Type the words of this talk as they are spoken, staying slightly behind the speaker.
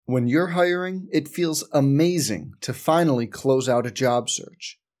When you're hiring, it feels amazing to finally close out a job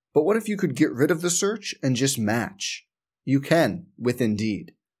search. But what if you could get rid of the search and just match? You can with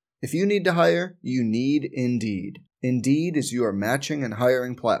Indeed. If you need to hire, you need Indeed. Indeed is your matching and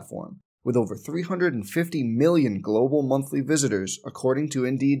hiring platform. With over 350 million global monthly visitors, according to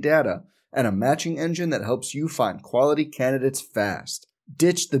Indeed data, and a matching engine that helps you find quality candidates fast.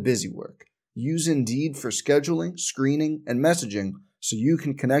 Ditch the busy work. Use Indeed for scheduling, screening, and messaging so you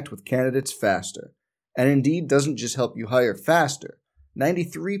can connect with candidates faster. And Indeed doesn't just help you hire faster.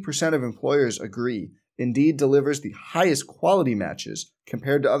 93% of employers agree Indeed delivers the highest quality matches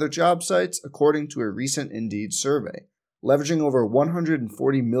compared to other job sites, according to a recent Indeed survey. Leveraging over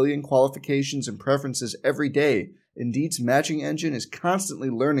 140 million qualifications and preferences every day, Indeed's matching engine is constantly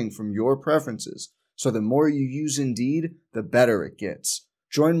learning from your preferences, so the more you use Indeed, the better it gets.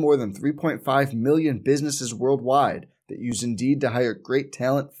 Join more than 3.5 million businesses worldwide that use Indeed to hire great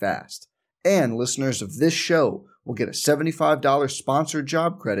talent fast. And listeners of this show will get a $75 sponsored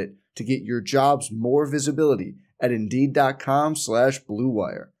job credit to get your jobs more visibility at Indeed.com/Blue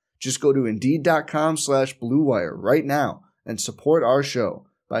Wire. Just go to Indeed.com/Blue Wire right now and support our show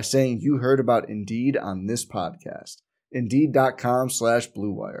by saying you heard about Indeed on this podcast.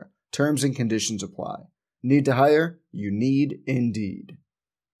 Indeed.com/Blue Wire. Terms and conditions apply. Need to hire? You need Indeed.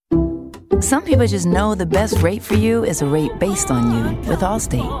 Some people just know the best rate for you is a rate based on you with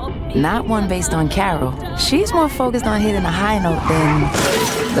Allstate. Not one based on Carol. She's more focused on hitting a high note than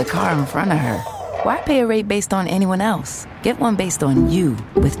the car in front of her. Why pay a rate based on anyone else? Get one based on you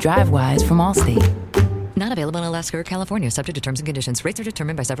with DriveWise from Allstate. Not available in Alaska or California, subject to terms and conditions. Rates are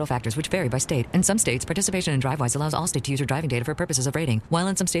determined by several factors, which vary by state. In some states, participation in DriveWise allows Allstate to use your driving data for purposes of rating. While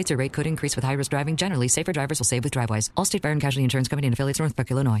in some states, your rate could increase with high-risk driving. Generally, safer drivers will save with DriveWise. Allstate Fire and Casualty Insurance Company and affiliates, Northbrook,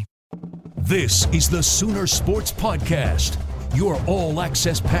 Illinois. This is the Sooner Sports Podcast, your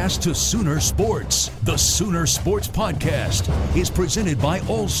all-access pass to Sooner Sports. The Sooner Sports Podcast is presented by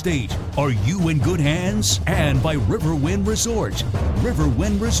Allstate. Are you in good hands? And by Riverwind Resort.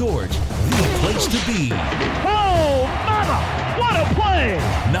 Riverwind Resort, the place to be. Oh, mama! What a play!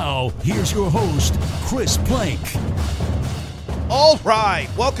 Now, here's your host, Chris Plank. All right,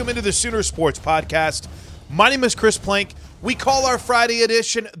 welcome into the Sooner Sports Podcast. My name is Chris Plank. We call our Friday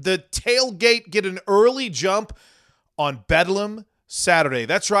edition the Tailgate. Get an early jump on Bedlam Saturday.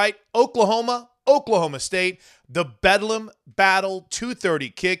 That's right, Oklahoma State. The Bedlam Battle 2:30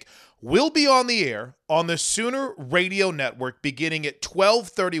 kick will be on the air on the Sooner Radio Network beginning at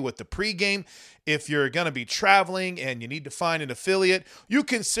 12:30 with the pregame. If you're going to be traveling and you need to find an affiliate, you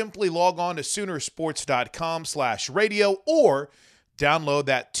can simply log on to Soonersports.com/radio or download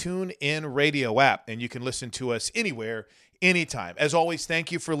that TuneIn Radio app, and you can listen to us anywhere, anytime. As always,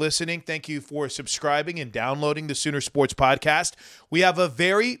 thank you for listening. Thank you for subscribing and downloading the Sooner Sports Podcast. We have a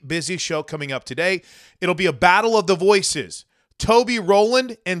very busy show coming up today. It'll be a battle of the voices. Toby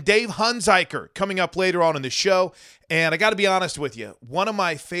Rowland and Dave Hunzyker coming up later on in the show. And I got to be honest with you, one of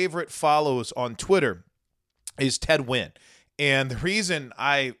my favorite follows on Twitter is Ted Nguyen. And the reason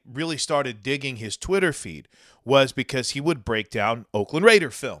I really started digging his Twitter feed was because he would break down Oakland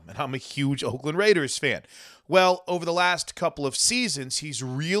Raider film, and I'm a huge Oakland Raiders fan. Well, over the last couple of seasons, he's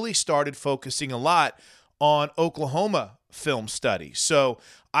really started focusing a lot on Oklahoma film study. So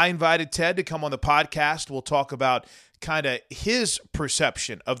I invited Ted to come on the podcast. We'll talk about kind of his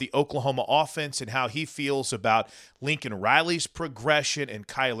perception of the Oklahoma offense and how he feels about Lincoln Riley's progression and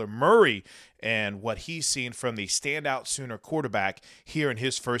Kyler Murray and what he's seen from the standout Sooner quarterback here in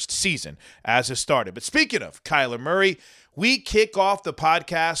his first season as a starter. But speaking of Kyler Murray, we kick off the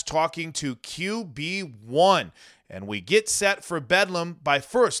podcast talking to QB1, and we get set for Bedlam by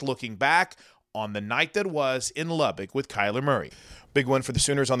first looking back on the night that was in Lubbock with Kyler Murray. Big win for the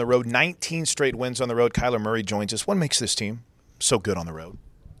Sooners on the road, 19 straight wins on the road. Kyler Murray joins us. What makes this team so good on the road?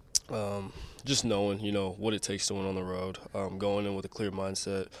 Just knowing, what it takes to win on the road, going in with a clear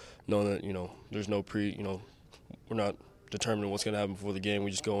mindset, knowing that, there's no we're not determining what's going to happen before the game.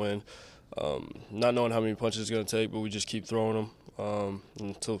 We just go in, not knowing how many punches it's going to take, but we just keep throwing them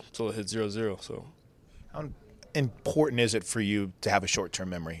until it hits 0-0. So, how important is it for you to have a short-term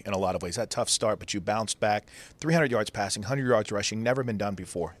memory in a lot of ways? That tough start, but you bounced back, 300 yards passing, 100 yards rushing, never been done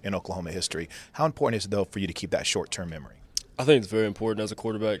before in Oklahoma history. How important is it, though, for you to keep that short-term memory? I think it's very important as a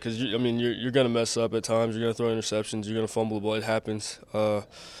quarterback because, you're going to mess up at times. You're going to throw interceptions. You're going to fumble the ball. It happens.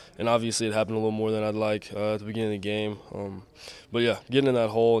 And obviously it happened a little more than I'd like at the beginning of the game. But, yeah, getting in that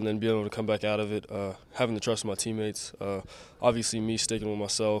hole and then being able to come back out of it, having the trust of my teammates, obviously me sticking with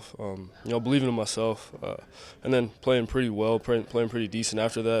myself, believing in myself, and then playing pretty well, playing pretty decent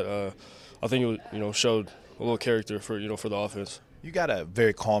after that. I think it showed a little character for the offense. You got a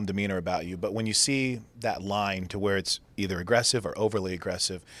very calm demeanor about you, but when you see that line to where it's either aggressive or overly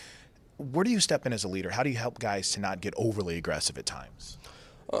aggressive, where do you step in as a leader? How do you help guys to not get overly aggressive at times?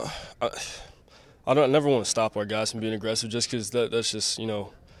 I never want to stop our guys from being aggressive just because that's just,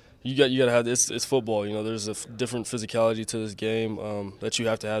 you got to have this. It's football. There's a different physicality to this game that you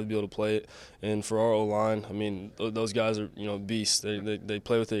have to be able to play it. And for our O-line, I mean, those guys are, beasts. They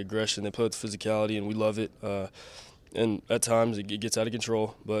play with the aggression. They play with the physicality, and we love it. And at times it gets out of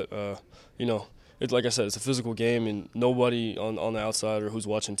control. But, it's like I said, it's a physical game, and nobody on the outside or who's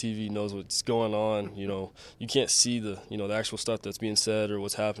watching TV knows what's going on. You can't see the actual stuff that's being said or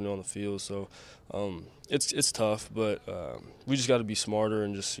what's happening on the field. So it's tough, but we just got to be smarter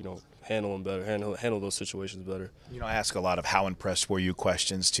and just handle them better, handle those situations better. I ask a lot of how impressed were you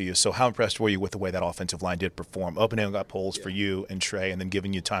questions to you. So how impressed were you with the way that offensive line did perform, opening up holes for you and Trey, and then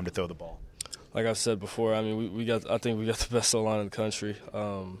giving you time to throw the ball? Like I've said before, I mean, I think we got the best O-line in the country.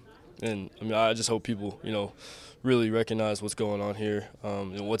 And, I mean, I just hope people, really recognize what's going on here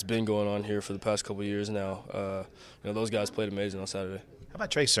and what's been going on here for the past couple of years now. Those guys played amazing on Saturday. How about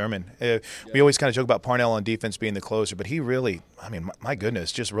Trey Sermon? We always kind of joke about Parnell on defense being the closer, but he really, I mean, my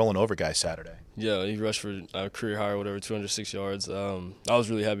goodness, just rolling over guys Saturday. Yeah, he rushed for a career high or whatever, 206 yards. I was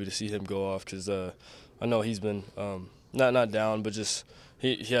really happy to see him go off because I know he's been not down, but just –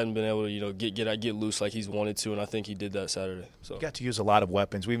 He hadn't been able to, get loose like he's wanted to, and I think he did that Saturday. So you got to use a lot of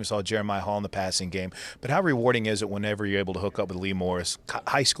weapons. We even saw Jeremiah Hall in the passing game. But how rewarding is it whenever you're able to hook up with Lee Morris,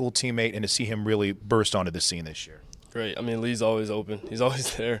 high school teammate, and to see him really burst onto the scene this year? Great. I mean, Lee's always open. He's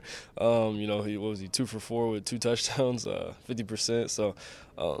always there. He 2 for 4 with 2 touchdowns, 50%. So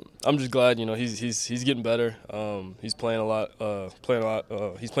I'm just glad. He's getting better. He's playing a lot.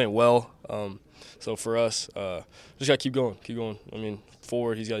 He's playing well. So for us, just got to keep going. I mean,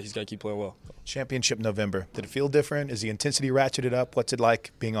 forward, he's got to keep playing well. Championship November. Did it feel different? Is the intensity ratcheted up? What's it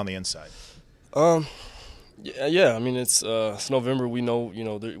like being on the inside? Yeah. I mean, it's November. We know,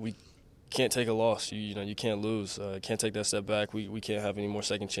 we can't take a loss. You can't lose. Can't take that step back. We can't have any more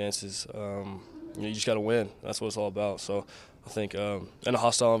second chances. You just got to win. That's what it's all about. So I think in a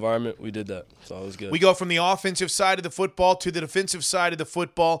hostile environment, we did that. So it was good. We go from the offensive side of the football to the defensive side of the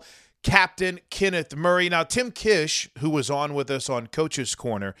football. Captain Kenneth Murray. Now, Tim Kish, who was on with us on Coach's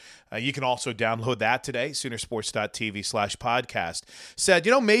Corner, you can also download that today, Soonersports.tv/podcast, said,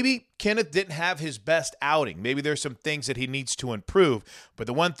 maybe Kenneth didn't have his best outing. Maybe there's some things that he needs to improve. But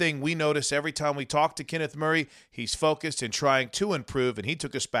the one thing we notice every time we talk to Kenneth Murray, he's focused and trying to improve, and he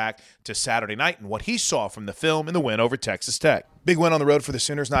took us back to Saturday night and what he saw from the film in the win over Texas Tech. Big win on the road for the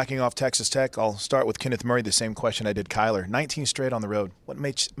Sooners, knocking off Texas Tech. I'll start with Kenneth Murray, the same question I did Kyler. 19 straight on the road. What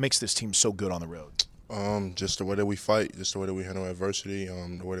makes this team so good on the road? Just the way that we fight, just the way that we handle adversity,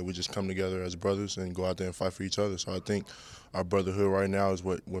 the way that we just come together as brothers and go out there and fight for each other. So I think our brotherhood right now is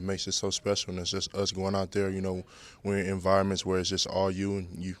what makes it so special, and it's just us going out there. We're in environments where it's just all you,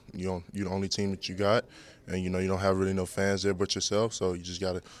 and you're the only team that you got, and you don't have really no fans there but yourself. So you just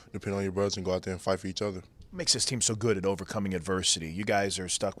got to depend on your brothers and go out there and fight for each other. What makes this team so good at overcoming adversity? You guys are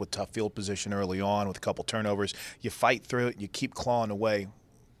stuck with tough field position early on with a couple turnovers. You fight through it. You keep clawing away.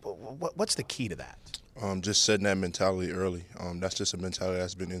 What's the key to that? Just setting that mentality early. That's just a mentality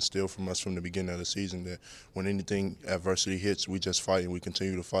that's been instilled from us from the beginning of the season, that when anything adversity hits, we just fight and we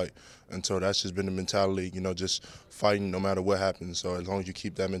continue to fight. And so that's just been the mentality, just fighting no matter what happens. So as long as you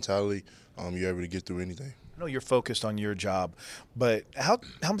keep that mentality, you're able to get through anything. I know you're focused on your job, but how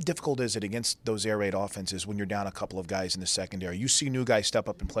difficult is it against those air raid offenses when you're down a couple of guys in the secondary? You see new guys step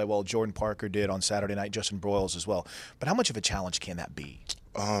up and play well. Jordan Parker did on Saturday night, Justin Broyles as well. But how much of a challenge can that be?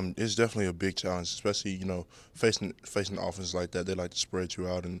 It's definitely a big challenge, especially, facing offenses like that. They like to spread you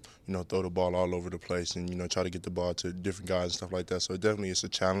out and, throw the ball all over the place and, try to get the ball to different guys and stuff like that. So definitely it's a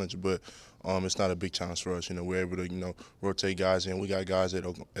challenge, but it's not a big challenge for us. We're able to, rotate guys in. We got guys at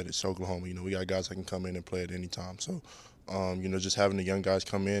Oklahoma. We got guys that can come in and play at any time. So, just having the young guys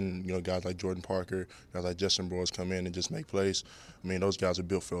come in, guys like Jordan Parker, guys like Justin Broyles come in and just make plays. I mean, those guys are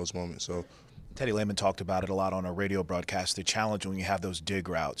built for those moments. So. Teddy Lehman talked about it a lot on our radio broadcast, the challenge when you have those dig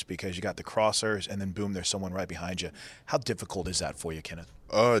routes because you got the crossers and then, boom, there's someone right behind you. How difficult is that for you, Kenneth?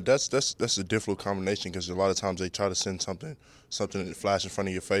 That's a difficult combination because a lot of times they try to send something that flash in front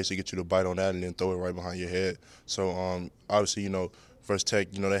of your face to get you to bite on that and then throw it right behind your head. So, obviously, First Tech,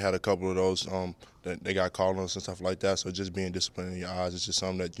 they had a couple of those that they got called on us and stuff like that. So just being disciplined in your eyes is just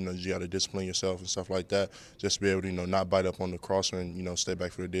something that, you got to discipline yourself and stuff like that just to be able to, not bite up on the crosser and, stay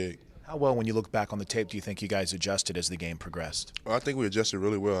back for the dig. How well, when you look back on the tape, do you think you guys adjusted as the game progressed? Well, I think we adjusted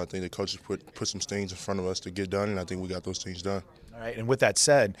really well. I think the coaches put some things in front of us to get done, and I think we got those things done. All right, and with that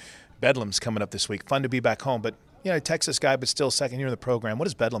said, Bedlam's coming up this week. Fun to be back home, but Texas guy, but still second year in the program. What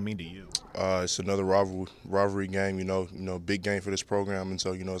does Bedlam mean to you? It's another rivalry game, big game for this program. And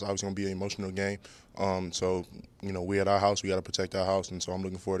so, it's obviously going to be an emotional game. We at our house, we got to protect our house. And so I'm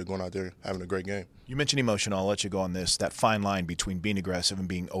looking forward to going out there having a great game. You mentioned emotional. I'll let you go on this. That fine line between being aggressive and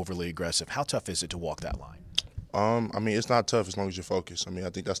being overly aggressive. How tough is it to walk that line? It's not tough as long as you're focused. I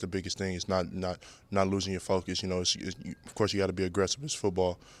think that's the biggest thing. It's not losing your focus. Of course, you got to be aggressive. It's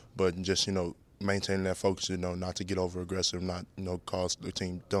football. But just, maintaining that focus, not to get over aggressive, not, cause the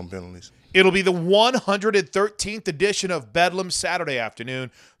team dumb penalties. It'll be the 113th edition of Bedlam Saturday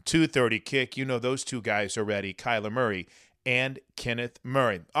afternoon, 2:30 kick. Those two guys are ready, Kyler Murray and Kenneth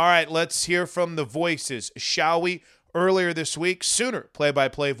Murray. All right, let's hear from the voices, shall we? Earlier this week, Sooner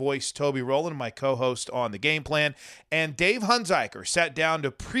play-by-play voice Toby Rowland, my co-host on the game plan, and Dave Hunzyker sat down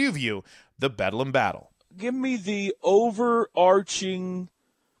to preview the Bedlam battle. Give me the overarching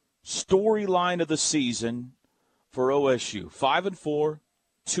storyline of the season for OSU. 5-4,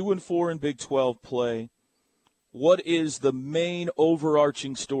 2-4 in Big 12 play. What is the main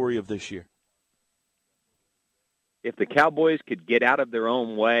overarching story of this year? If the Cowboys could get out of their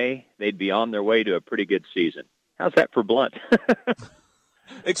own way, they'd be on their way to a pretty good season. How's that for blunt?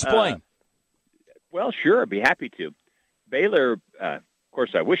 Explain. Well, sure, I'd be happy to. Baylor, of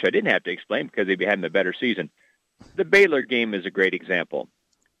course, I wish I didn't have to explain because they'd be having a better season. The Baylor game is a great example.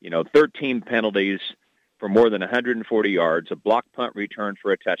 13 penalties for more than 140 yards, a block punt return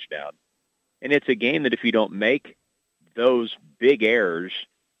for a touchdown. And it's a game that if you don't make those big errors,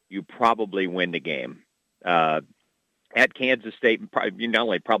 you probably win the game. At Kansas State, you not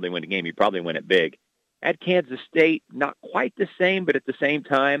only probably win the game, you probably win it big. At Kansas State, not quite the same, but at the same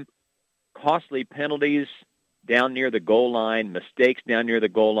time, costly penalties down near the goal line, mistakes down near the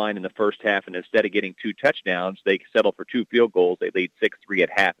goal line in the first half, and instead of getting 2 touchdowns, they settle for 2 field goals. They lead 6-3 at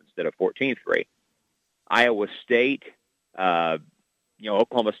half instead of 14-3. Iowa State,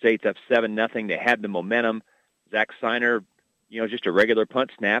 Oklahoma State's up 7-0. They had the momentum. Zach Seiner, just a regular punt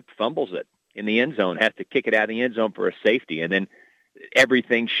snap, fumbles it in the end zone, has to kick it out of the end zone for a safety, and then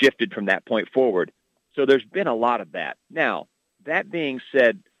everything shifted from that point forward. So there's been a lot of that. Now, that being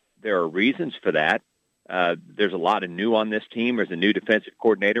said, there are reasons for that. There's a lot of new on this team. There's a new defensive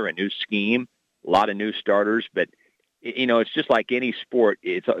coordinator, a new scheme, a lot of new starters. But, it's just like any sport.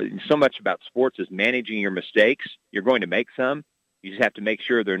 It's so much about sports is managing your mistakes. You're going to make some. You just have to make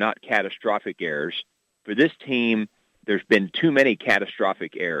sure they're not catastrophic errors. For this team, there's been too many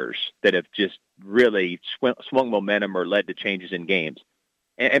catastrophic errors that have just really swung momentum or led to changes in games.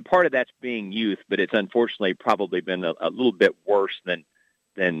 And part of that's being youth, but it's unfortunately probably been a little bit worse than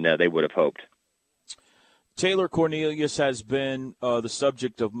they would have hoped. Taylor Cornelius has been the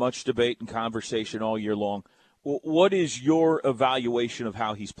subject of much debate and conversation all year long. What is your evaluation of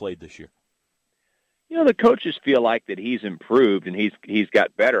how he's played this year? The coaches feel like that he's improved and he's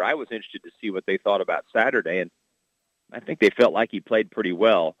got better. I was interested to see what they thought about Saturday, and I think they felt like he played pretty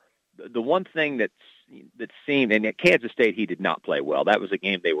well. The one thing that seemed, and at Kansas State he did not play well. That was a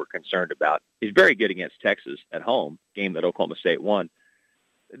game they were concerned about. He's very good against Texas at home, game that Oklahoma State won.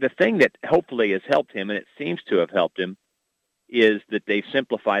 The thing that hopefully has helped him, and it seems to have helped him, is that they've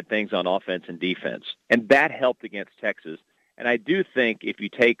simplified things on offense and defense. And that helped against Texas. And I do think if you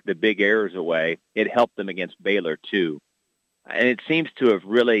take the big errors away, it helped them against Baylor too. And it seems to have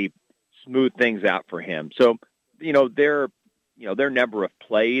really smoothed things out for him. So, their number of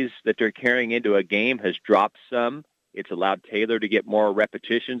plays that they're carrying into a game has dropped some. It's allowed Taylor to get more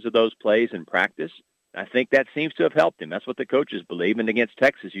repetitions of those plays in practice. I think that seems to have helped him. That's what the coaches believe. And against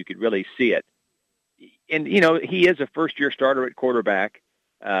Texas, you could really see it. And, he is a first-year starter at quarterback.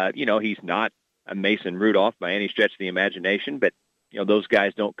 He's not a Mason Rudolph by any stretch of the imagination, but, those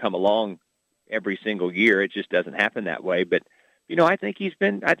guys don't come along every single year. It just doesn't happen that way. But, I think he's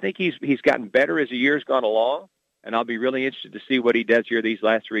gotten better as the year's gone along. And I'll be really interested to see what he does here these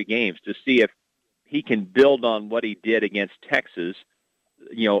last 3 games to see if he can build on what he did against Texas.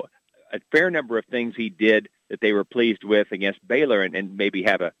 A fair number of things he did that they were pleased with against Baylor and maybe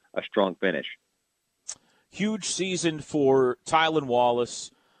have a strong finish. Huge season for Tylan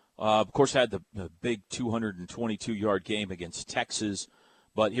Wallace. Of course, had the big 222-yard game against Texas.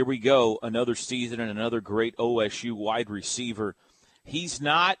 But here we go, another season and another great OSU wide receiver. He's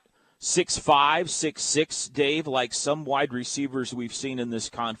not 6'5", 6'6", Dave, like some wide receivers we've seen in this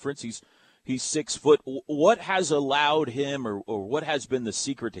conference. He's 6 foot. What has allowed him or what has been the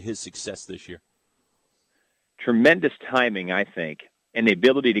secret to his success this year? Tremendous timing, I think, and the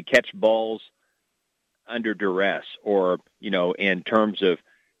ability to catch balls under duress or, in terms of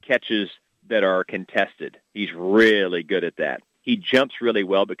catches that are contested. He's really good at that. He jumps really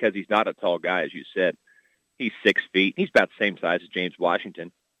well because he's not a tall guy, as you said. He's 6 feet. He's about the same size as James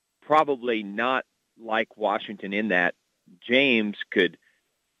Washington. Probably not like Washington in that James could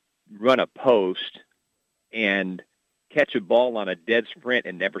run a post and catch a ball on a dead sprint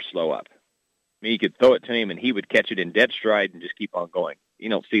and never slow up. I mean, you could throw it to him and he would catch it in dead stride and just keep on going. You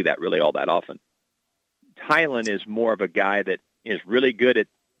don't see that really all that often. Tylen is more of a guy that is really good at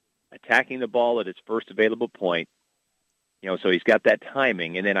attacking the ball at its first available point. So he's got that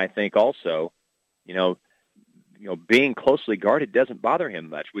timing. And then I think also, being closely guarded doesn't bother him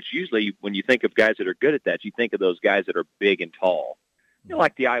much, which usually when you think of guys that are good at that, you think of those guys that are big and tall.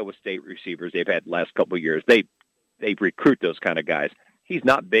 Like the Iowa State receivers they've had the last couple of years. They recruit those kind of guys. He's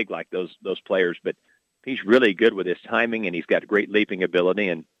not big like those players, but he's really good with his timing, and he's got great leaping ability.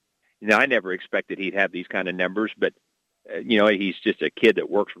 And, I never expected he'd have these kind of numbers, but, he's just a kid that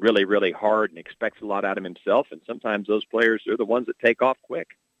works really, really hard and expects a lot out of himself, and sometimes those players are the ones that take off quick.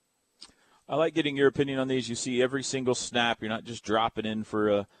 I like getting your opinion on these. You see every single snap. You're not just dropping in for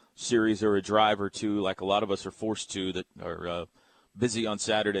a series or a drive or two like a lot of us are forced to that are busy on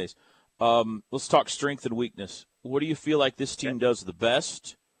Saturdays. Let's talk strength and weakness. What do you feel like this team does the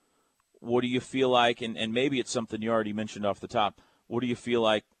best? What do you feel like, and maybe it's something you already mentioned off the top, what do you feel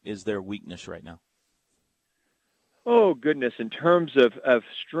like is their weakness right now? Oh, goodness. In terms of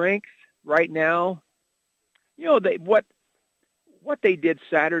strength right now, what they did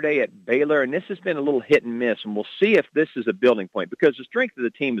Saturday at Baylor, and this has been a little hit and miss, and we'll see if this is a building point, because the strength of the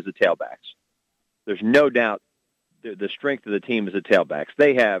team is the tailbacks. There's no doubt the strength of the team is the tailbacks.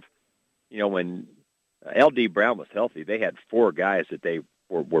 They have, when L.D. Brown was healthy, they had 4 guys that they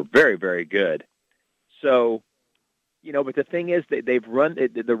were very, very good. So, but the thing is that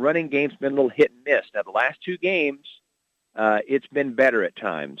the running game's been a little hit and miss. Now, the last 2 games, it's been better at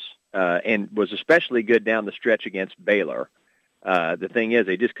times, and was especially good down the stretch against Baylor. The thing is,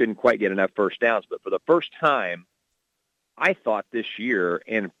 they just couldn't quite get enough first downs. But for the first time, I thought this year,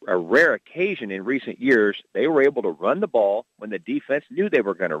 and a rare occasion in recent years, they were able to run the ball when the defense knew they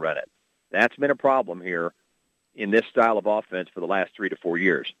were going to run it. That's been a problem here in this style of offense for the last 3 to 4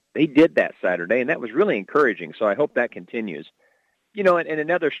 years. They did that Saturday, and that was really encouraging, so I hope that continues. And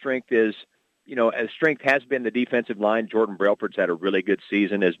another strength is, as strength has been the defensive line. Jordan Brailford's had a really good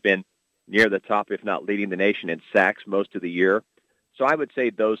season, has been near the top, if not leading the nation in sacks most of the year. So I would say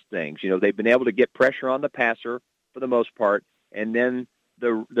those things. They've been able to get pressure on the passer for the most part, and then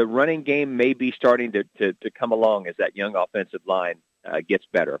the running game may be starting to come along as that young offensive line gets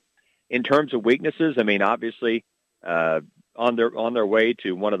better. In terms of weaknesses, I mean, obviously on their way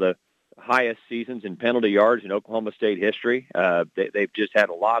to one of the highest seasons in penalty yards in Oklahoma State history. They've just had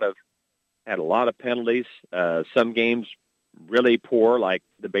a lot of penalties. Some games really poor, like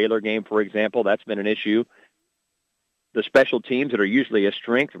the Baylor game, for example. That's been an issue. The special teams that are usually a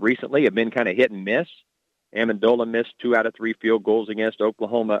strength recently have been kind of hit and miss. Amendola missed 2 out of 3 field goals against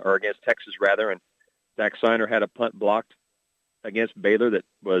against Texas, and Zach Seiner had a punt blocked against Baylor that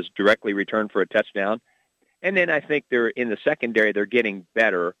was directly returned for a touchdown. And then I think they're in the secondary, they're getting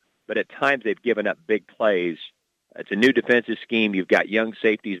better, but at times they've given up big plays. It's a new defensive scheme. You've got young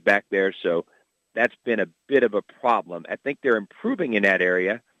safeties back there, so that's been a bit of a problem. I think they're improving in that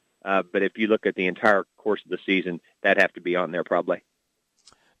area, but if you look at the entire course of the season, that'd have to be on there probably.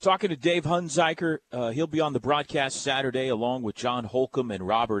 Talking to Dave Hunzyker, he'll be on the broadcast Saturday along with John Holcomb and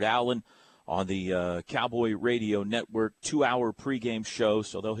Robert Allen on the Cowboy Radio Network 2-hour pregame show,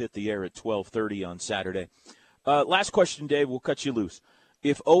 so they'll hit the air at 12:30 on Saturday. Last question, Dave, we'll cut you loose.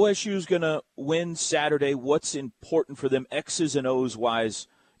 If OSU's going to win Saturday, what's important for them X's and O's wise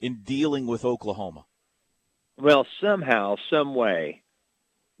in dealing with Oklahoma? Well, somehow, some way,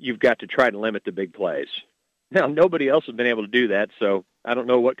 you've got to try to limit the big plays. Now, nobody else has been able to do that, so I don't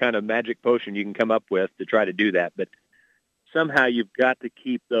know what kind of magic potion you can come up with to try to do that, but somehow you've got to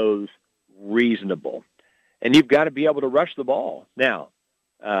keep those reasonable. And you've got to be able to rush the ball. Now,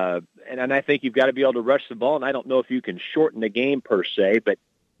 and I think you've got to be able to rush the ball, and I don't know if you can shorten the game per se, but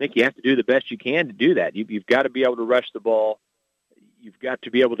I think you have to do the best you can to do that. You've got to be able to rush the ball. You've got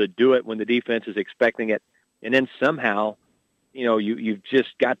to be able to do it when the defense is expecting it. And then somehow, you've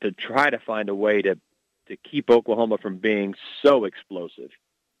just got to try to find a way to keep Oklahoma from being so explosive.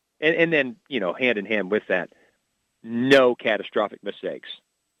 And then, hand in hand with that, no catastrophic mistakes.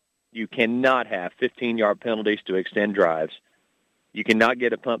 You cannot have 15-yard penalties to extend drives. You cannot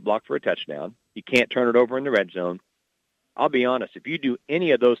get a punt blocked for a touchdown. You can't turn it over in the red zone. I'll be honest, if you do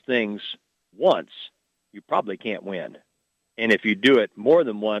any of those things once, you probably can't win. And if you do it more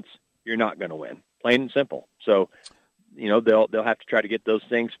than once, you're not going to win, plain and simple. So, they'll have to try to get those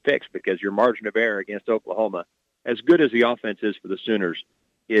things fixed because your margin of error against Oklahoma, as good as the offense is for the Sooners,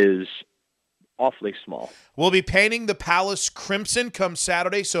 is awfully small. We'll be painting the Palace crimson come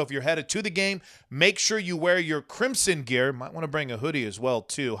Saturday, so if you're headed to the game, make sure you wear your crimson gear. Might want to bring a hoodie as well,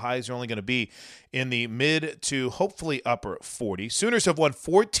 too. Highs are only going to be in the mid to hopefully upper 40s. Sooners have won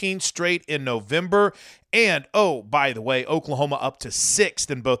 14 straight in November. And, oh, by the way, Oklahoma up to 6th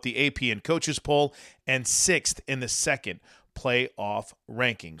in both the AP and coaches poll and 6th in the second playoff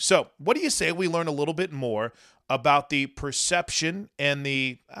ranking. So what do you say we learn a little bit more about the perception and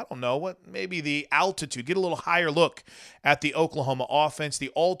the, I don't know, what maybe the altitude, get a little higher look at the Oklahoma offense, the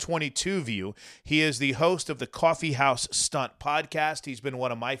All-22 view. He is the host of the Coffee House Stunt podcast. He's been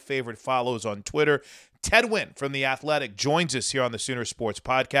one of my favorite follows on Twitter. Ted Nguyen from The Athletic joins us here on the Sooner Sports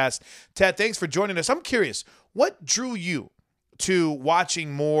Podcast. Ted, thanks for joining us. I'm curious, what drew you to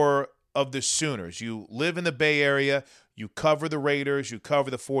watching more of the Sooners? You live in the Bay Area, you cover the Raiders, you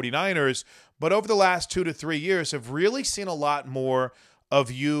cover the 49ers, but over the last 2 to 3 years have really seen a lot more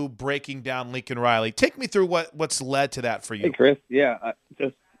of you breaking down Lincoln Riley. Take me through what's led to that for you. Hey, Chris. Yeah,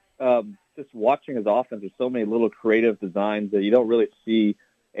 just watching his offense, there's so many little creative designs that you don't really see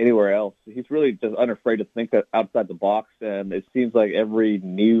anywhere else. He's really just unafraid to think outside the box, and it seems like every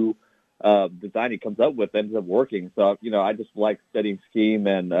new design he comes up with ends up working. So, I just like studying scheme,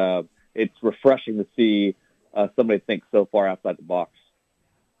 and it's refreshing to see somebody think so far outside the box.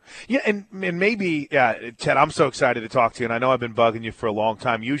 Yeah, and maybe, Ted, I'm so excited to talk to you, and I know I've been bugging you for a long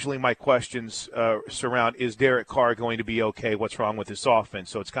time. Usually my questions surround, is Derek Carr going to be okay? What's wrong with this offense?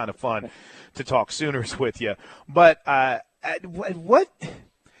 So it's kind of fun to talk Sooners with you. But what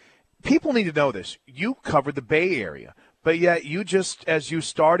people need to know this. You covered the Bay Area, but yet you just, as you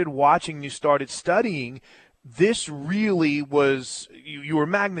started watching, you started studying, this really was, you were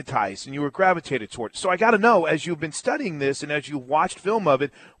magnetized and you were gravitated toward it. So I got to know, as you've been studying this and as you've watched film of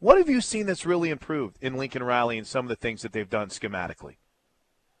it, what have you seen that's really improved in Lincoln Riley and some of the things that they've done schematically?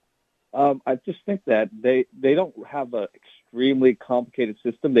 I just think that they don't have an extremely complicated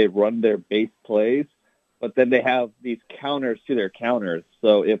system. They run their base plays, but then they have these counters to their counters.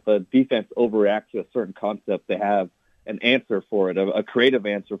 So if a defense overreacts to a certain concept, they have an answer for it, a creative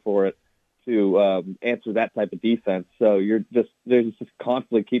answer for it, to answer that type of defense. So they're just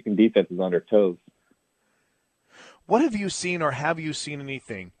constantly keeping defenses on their toes. What have you seen, or have you seen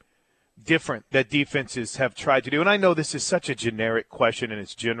anything different that defenses have tried to do? And I know this is such a generic question and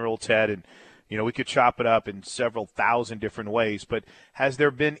it's general, Ted, and we could chop it up in several thousand different ways, but has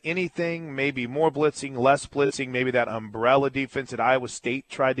there been anything, maybe more blitzing, less blitzing, maybe that umbrella defense that Iowa State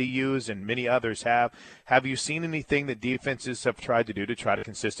tried to use and many others have? Have you seen anything that defenses have tried to do to try to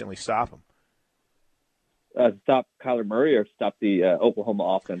consistently stop them? Stop Kyler Murray or stop the Oklahoma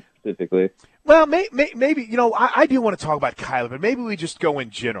offense specifically? Well, maybe, I do want to talk about Kyler, but maybe we just go in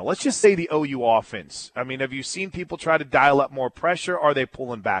general. Let's just say the OU offense. I mean, have you seen people try to dial up more pressure, or are they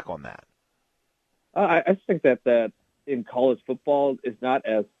pulling back on that? I think that in college football is not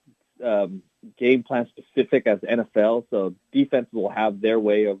as game plan specific as NFL, so defenses will have their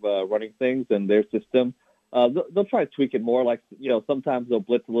way of running things and their system. They'll try to tweak it more. Like, sometimes they'll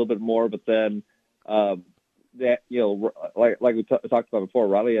blitz a little bit more, but then like we talked about before,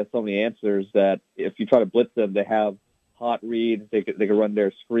 Riley has so many answers that if you try to blitz them, they have hot reads, they can run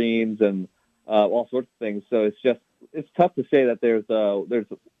their screens and all sorts of things. So it's tough to say that there's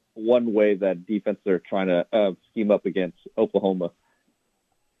one way that defenses are trying to scheme up against Oklahoma.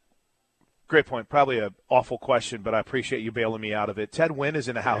 Great point. Probably an awful question, but I appreciate you bailing me out of it. Ted Nguyen is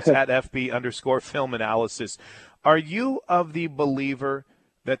in the house at FB_film analysis. Are you of the believer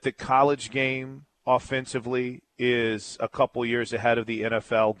that the college game offensively is a couple years ahead of the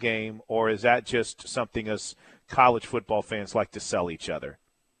NFL game, or is that just something us college football fans like to sell each other?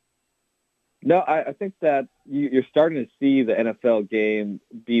 No, I think that you're starting to see the NFL game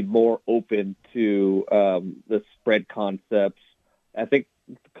be more open to the spread concepts. I think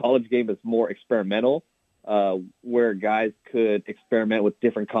the college game is more experimental, where guys could experiment with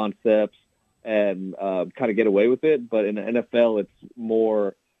different concepts and kind of get away with it. But in the NFL, there's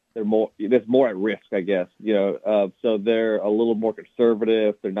more at risk, I guess. So they're a little more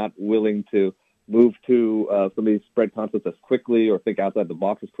conservative. They're not willing to move to some of these spread concepts as quickly or think outside the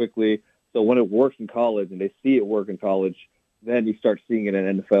box as quickly. So when it works in college and they see it work in college, then you start seeing it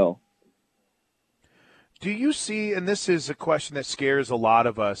in NFL. Do you see, and this is a question that scares a lot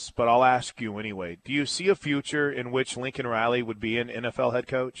of us, but I'll ask you anyway, do you see a future in which Lincoln Riley would be an NFL head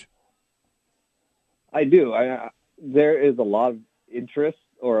coach? I do. There is a lot of interest,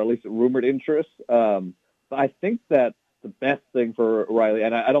 or at least rumored interest. But I think that the best thing for Riley,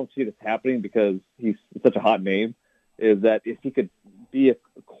 and I don't see this happening because he's such a hot name, is that if he could be a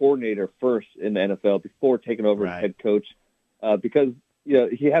coordinator first in the NFL before taking over as head coach, because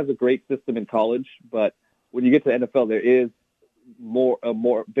he has a great system in college, but when you get to the NFL, there is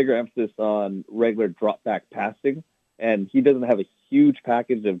bigger emphasis on regular drop back passing, and he doesn't have a huge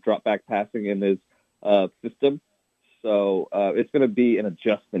package of drop back passing in his system. So it's going to be an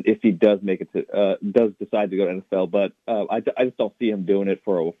adjustment if he does make it to does decide to go to NFL. But I just don't see him doing it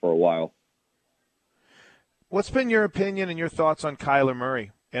for a while. What's been your opinion and your thoughts on Kyler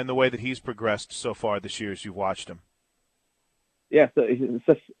Murray and the way that he's progressed so far this year as you've watched him? Yeah, so he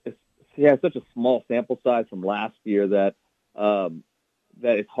has such a small sample size from last year that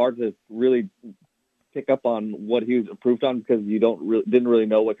it's hard to really pick up on what he was improved on because you didn't really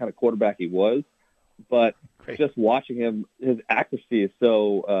know what kind of quarterback he was. But just watching him, his accuracy is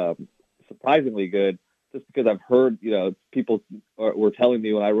so surprisingly good. Just because I've heard, people were telling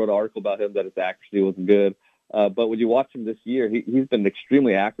me when I wrote an article about him that his accuracy wasn't good. But when you watch him this year, he's been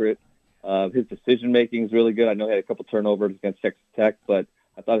extremely accurate. His decision making is really good. I know he had a couple turnovers against Texas Tech, but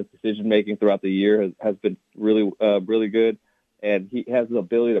I thought his decision making throughout the year has been really, really good. And he has the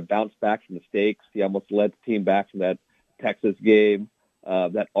ability to bounce back from mistakes. He almost led the team back from that Texas game,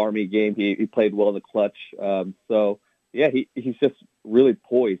 that Army game. He played well in the clutch. So yeah, he's just really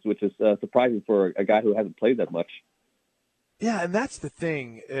poised, which is surprising for a guy who hasn't played that much. Yeah, and that's the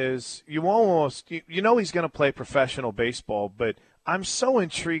thing is you almost he's going to play professional baseball, but I'm so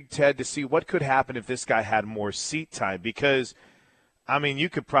intrigued, Ted, to see what could happen if this guy had more seat time because, I mean, you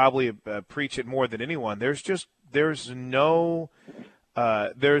could probably preach it more than anyone. There's no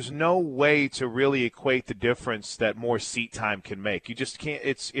way to really equate the difference that more seat time can make. You just can't.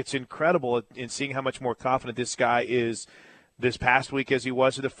 It's incredible in seeing how much more confident this guy is this past week as he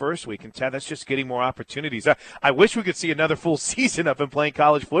was in the first week. And Ted, that's just getting more opportunities. I wish we could see another full season of him playing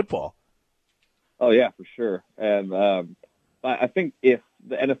college football. Oh yeah, for sure. And I think if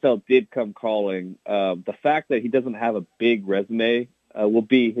the NFL did come calling, the fact that he doesn't have a big resume will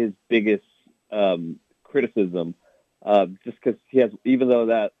be his biggest criticism. Just because he has, even though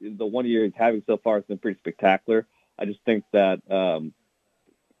that the 1 year he's having so far has been pretty spectacular, I just think that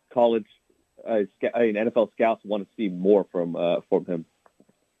NFL scouts want to see more from him.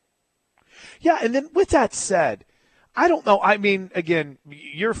 Yeah, and then with that said, I don't know. I mean, again,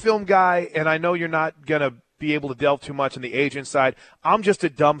 you're a film guy, and I know you're not going to be able to delve too much on the agent side. I'm just a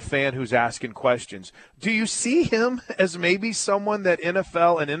dumb fan who's asking questions. Do you see him as maybe someone that an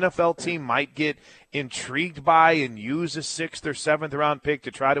NFL team might get intrigued by and use a 6th or 7th round pick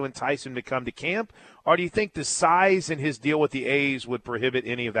to try to entice him to come to camp? Or do you think the size and his deal with the A's would prohibit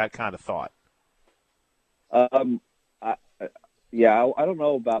any of that kind of thought? I don't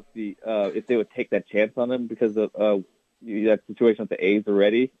know about if they would take that chance on him because of that situation with the A's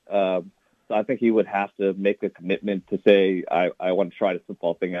already. So I think he would have to make a commitment to say, I want to try this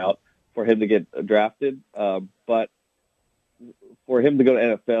football thing out for him to get drafted. But for him to go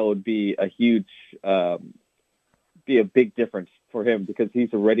to NFL would be a big difference for him because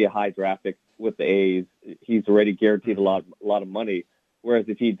he's already a high draft pick with the A's. He's already guaranteed a lot of money. Whereas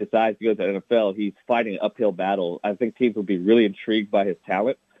if he decides to go to the NFL, he's fighting an uphill battle. I think teams will be really intrigued by his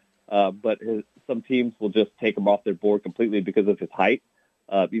talent, but some teams will just take him off their board completely because of his height,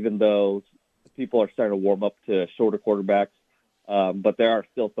 even though people are starting to warm up to shorter quarterbacks. But there are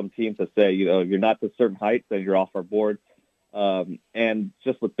still some teams that say, you're not to a certain height, then you're off our board. And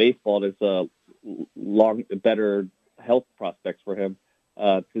just with baseball, there's a better health prospects for him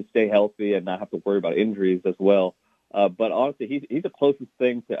to stay healthy and not have to worry about injuries as well. But honestly, he's the closest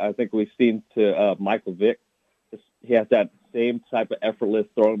thing to I think we've seen to Michael Vick. He has that same type of effortless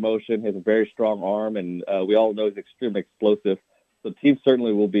throwing motion. He has a very strong arm, and we all know he's extremely explosive. So teams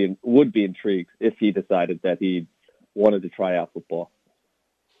certainly would be intrigued if he decided that he wanted to try out football.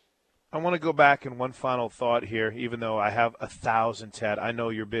 I want to go back in one final thought here, even though I have 1,000, Ted. I know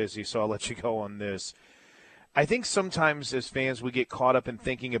you're busy, so I'll let you go on this. I think sometimes as fans we get caught up in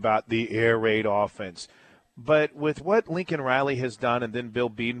thinking about the air raid offense. But with what Lincoln Riley has done and then Bill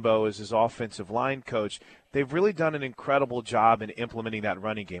Bedenbaugh as his offensive line coach, they've really done an incredible job in implementing that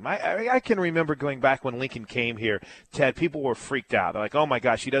running game. I can remember going back when Lincoln came here, Ted, people were freaked out. They're like, oh, my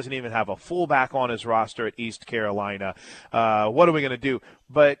gosh, he doesn't even have a fullback on his roster at East Carolina. What are we going to do?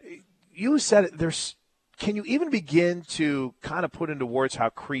 But you said it, can you even begin to kind of put into words how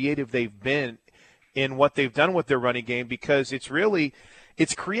creative they've been in what they've done with their running game? Because it's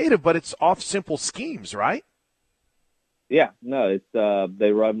creative, but it's off simple schemes, right? Yeah, no, it's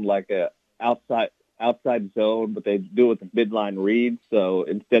they run like a outside zone, but they do it with a midline read. So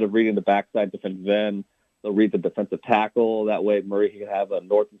instead of reading the backside defensive end, they'll read the defensive tackle. That way Murray can have a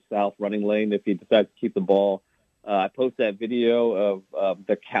north and south running lane if he decides to keep the ball. I posted that video of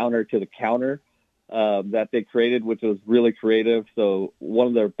the counter to the counter that they created, which was really creative. So one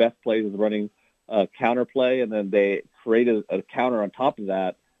of their best plays is running a counter play, and then they created a counter on top of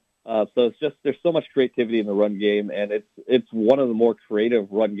that. So it's just, there's so much creativity in the run game, and it's one of the more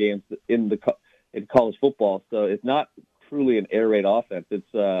creative run games in college football. So it's not truly an air raid offense.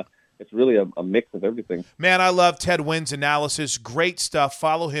 It's really a mix of everything. Man, I love Ted Nguyen's analysis. Great stuff.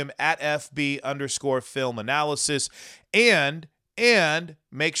 Follow him at FB_film analysis. And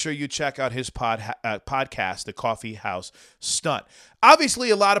make sure you check out his podcast, The Coffee House Stunt. Obviously,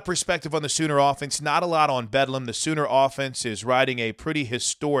 a lot of perspective on the Sooner offense, not a lot on Bedlam. The Sooner offense is riding a pretty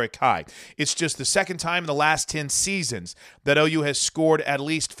historic high. It's just the second time in the last 10 seasons that OU has scored at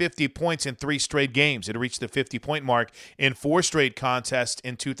least 50 points in 3 straight games. It reached the 50-point mark in 4 straight contests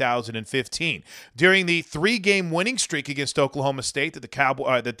in 2015. During the 3-game winning streak against Oklahoma State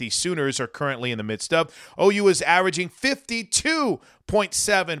that the Sooners are currently in the midst of, OU is averaging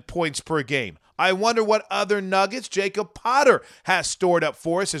 52.7 points per game. I wonder what other nuggets Jacob Potter has stored up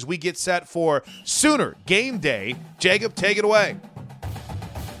for us as we get set for Sooner Game Day. Jacob, take it away.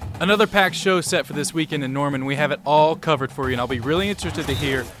 Another packed show set for this weekend in Norman. We have it all covered for you, and I'll be really interested to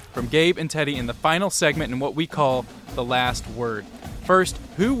hear from Gabe and Teddy in the final segment in what we call the last word. First,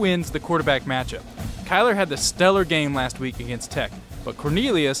 who wins the quarterback matchup? Kyler had the stellar game last week against Tech, but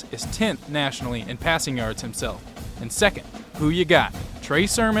Cornelius is 10th nationally in passing yards himself. And second, who you got, Trey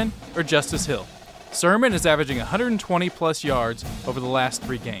Sermon or Justice Hill? Sermon is averaging 120-plus yards over the last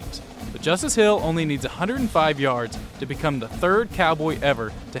 3 games, but Justice Hill only needs 105 yards to become the 3rd Cowboy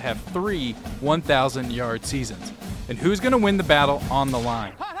ever to have 3 1,000-yard seasons. And who's going to win the battle on the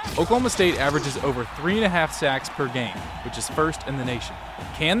line? Oklahoma State averages over 3.5 sacks per game, which is 1st in the nation.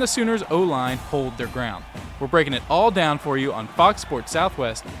 Can the Sooners' O-line hold their ground? We're breaking it all down for you on Fox Sports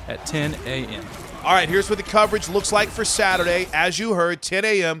Southwest at 10 a.m. All right, here's what the coverage looks like for Saturday. As you heard, 10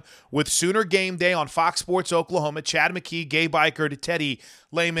 a.m. with Sooner Game Day on Fox Sports Oklahoma. Chad McKee, Gabe Eichert, Teddy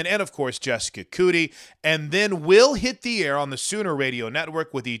Lehman, and, of course, Jessica Cootie. And then we'll hit the air on the Sooner Radio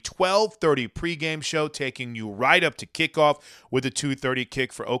Network with the 12:30 pregame show, taking you right up to kickoff with the 2:30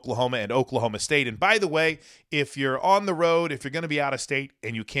 kick for Oklahoma and Oklahoma State. And, by the way, if you're on the road, if you're going to be out of state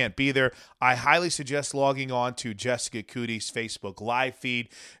and you can't be there, I highly suggest logging on to Jessica Cootie's Facebook live feed.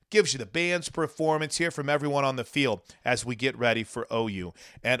 Gives you the band's performance, here from everyone on the field as we get ready for OU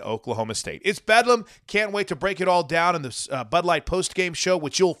and Oklahoma State. It's Bedlam. Can't wait to break it all down in the Bud Light postgame show,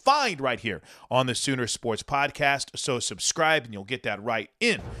 which you'll find right here on the Sooner Sports Podcast. So subscribe, and you'll get that right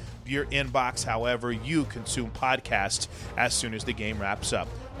in your inbox, however you consume podcasts, as soon as the game wraps up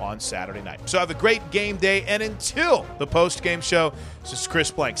on Saturday night. So have a great game day, and until the post-game show, this is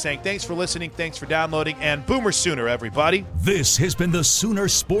Chris Blank saying thanks for listening, thanks for downloading, and Boomer Sooner, everybody. This has been the Sooner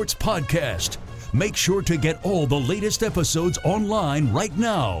Sports Podcast. Make sure to get all the latest episodes online right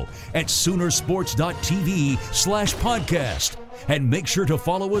now at Soonersports.tv/podcast. And make sure to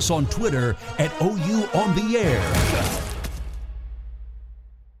follow us on Twitter at OU On The Air.